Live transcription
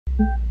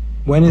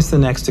When is the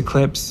next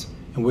eclipse,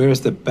 and where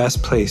is the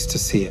best place to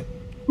see it?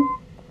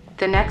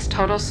 The next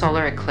total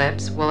solar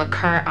eclipse will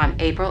occur on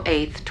April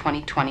 8th,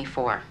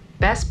 2024.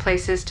 Best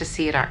places to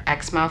see it are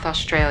Exmouth,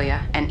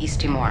 Australia, and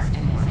East Timor.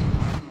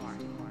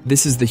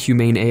 This is the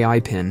Humane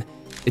AI Pin.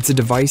 It's a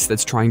device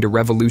that's trying to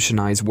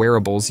revolutionize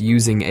wearables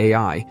using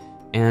AI,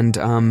 and,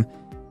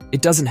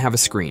 it doesn't have a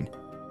screen.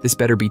 This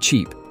better be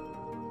cheap.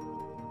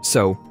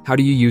 So, how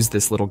do you use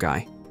this little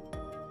guy?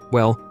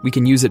 Well, we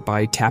can use it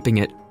by tapping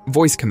it,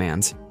 voice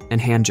commands, and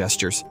hand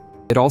gestures.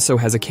 It also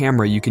has a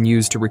camera you can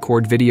use to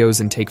record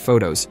videos and take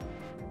photos.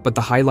 But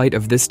the highlight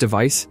of this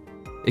device?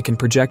 It can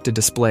project a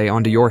display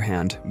onto your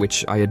hand,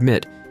 which, I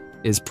admit,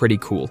 is pretty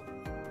cool.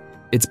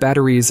 Its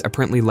batteries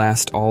apparently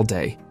last all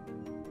day.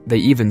 They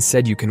even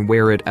said you can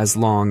wear it as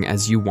long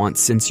as you want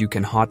since you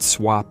can hot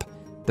swap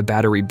the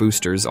battery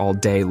boosters all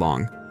day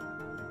long.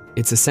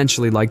 It's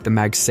essentially like the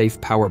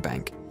MagSafe power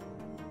bank,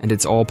 and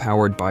it's all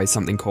powered by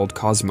something called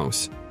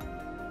Cosmos.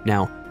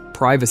 Now,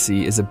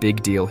 privacy is a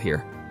big deal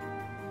here.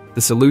 The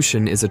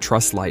solution is a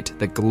truss light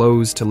that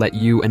glows to let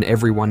you and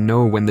everyone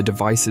know when the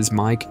device's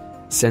mic,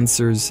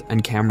 sensors,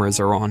 and cameras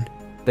are on.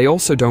 They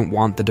also don't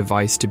want the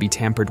device to be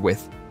tampered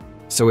with.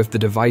 So if the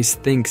device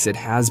thinks it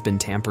has been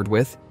tampered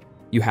with,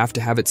 you have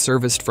to have it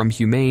serviced from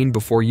Humane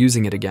before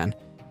using it again.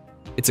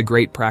 It's a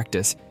great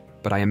practice,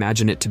 but I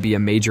imagine it to be a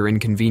major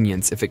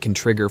inconvenience if it can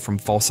trigger from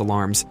false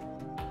alarms.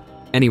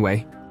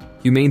 Anyway,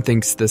 Humane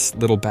thinks this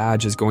little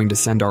badge is going to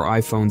send our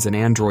iPhones and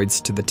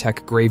Androids to the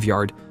tech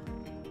graveyard.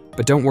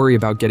 But don't worry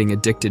about getting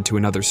addicted to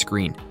another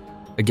screen.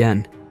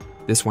 Again,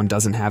 this one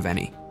doesn't have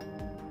any.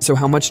 So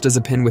how much does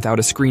a pin without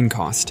a screen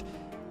cost?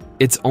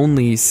 It's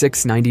only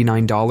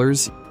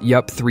 $6.99,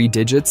 yup, 3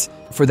 digits.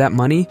 For that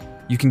money,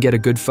 you can get a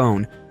good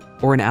phone,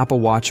 or an Apple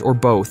Watch, or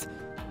both.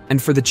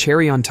 And for the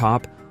cherry on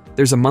top,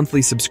 there's a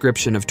monthly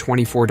subscription of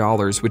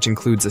 $24, which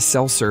includes a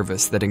cell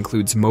service that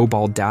includes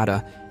mobile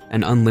data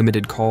and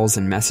unlimited calls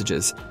and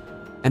messages.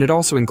 And it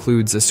also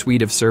includes a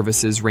suite of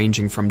services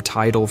ranging from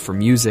Tidal for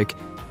music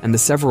and the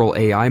several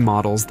AI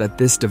models that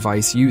this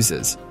device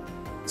uses.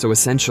 So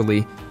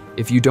essentially,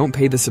 if you don't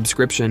pay the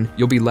subscription,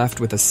 you'll be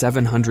left with a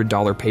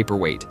 $700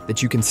 paperweight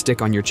that you can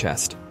stick on your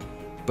chest.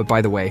 But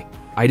by the way,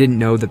 I didn't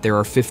know that there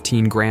are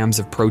 15 grams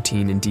of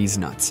protein in these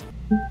nuts.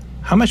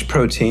 How much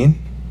protein?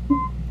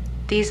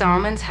 These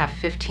almonds have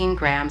 15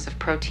 grams of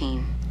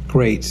protein.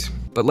 Great.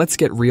 But let's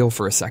get real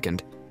for a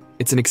second.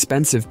 It's an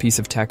expensive piece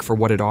of tech for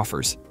what it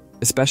offers,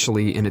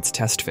 especially in its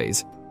test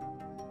phase.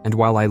 And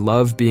while I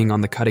love being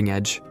on the cutting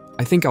edge,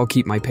 I think I'll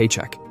keep my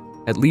paycheck,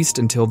 at least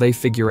until they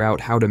figure out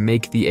how to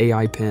make the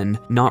AI Pin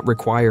not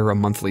require a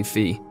monthly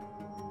fee.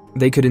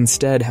 They could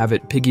instead have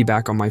it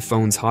piggyback on my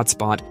phone's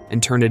hotspot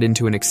and turn it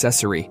into an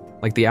accessory,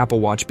 like the Apple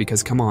Watch,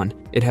 because come on,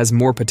 it has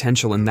more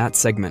potential in that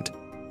segment.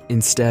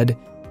 Instead,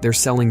 they're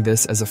selling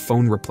this as a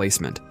phone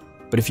replacement.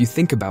 But if you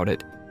think about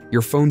it,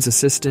 your phone's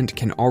assistant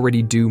can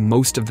already do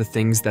most of the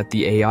things that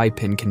the AI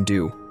Pin can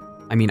do.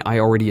 I mean, I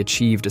already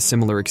achieved a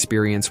similar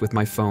experience with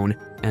my phone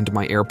and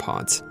my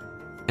AirPods.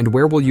 And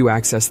where will you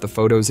access the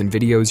photos and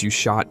videos you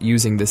shot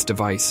using this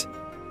device?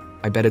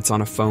 I bet it's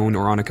on a phone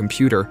or on a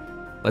computer.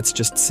 Let's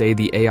just say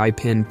the AI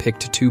Pin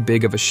picked too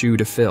big of a shoe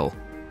to fill.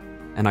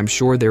 And I'm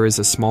sure there is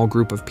a small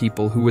group of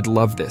people who would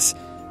love this,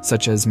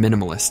 such as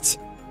minimalists.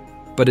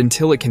 But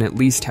until it can at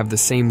least have the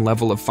same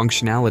level of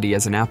functionality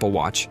as an Apple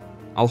Watch,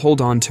 I'll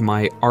hold on to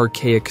my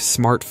archaic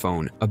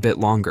smartphone a bit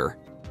longer.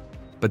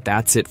 But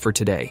that's it for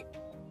today.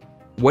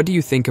 What do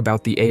you think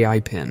about the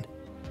AI Pin?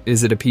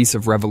 Is it a piece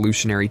of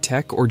revolutionary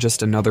tech or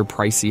just another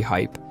pricey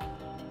hype?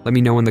 Let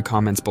me know in the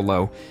comments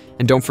below,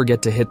 and don't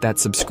forget to hit that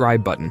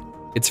subscribe button.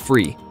 It's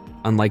free,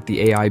 unlike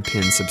the AI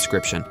Pin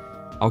subscription.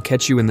 I'll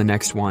catch you in the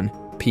next one.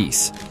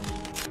 Peace.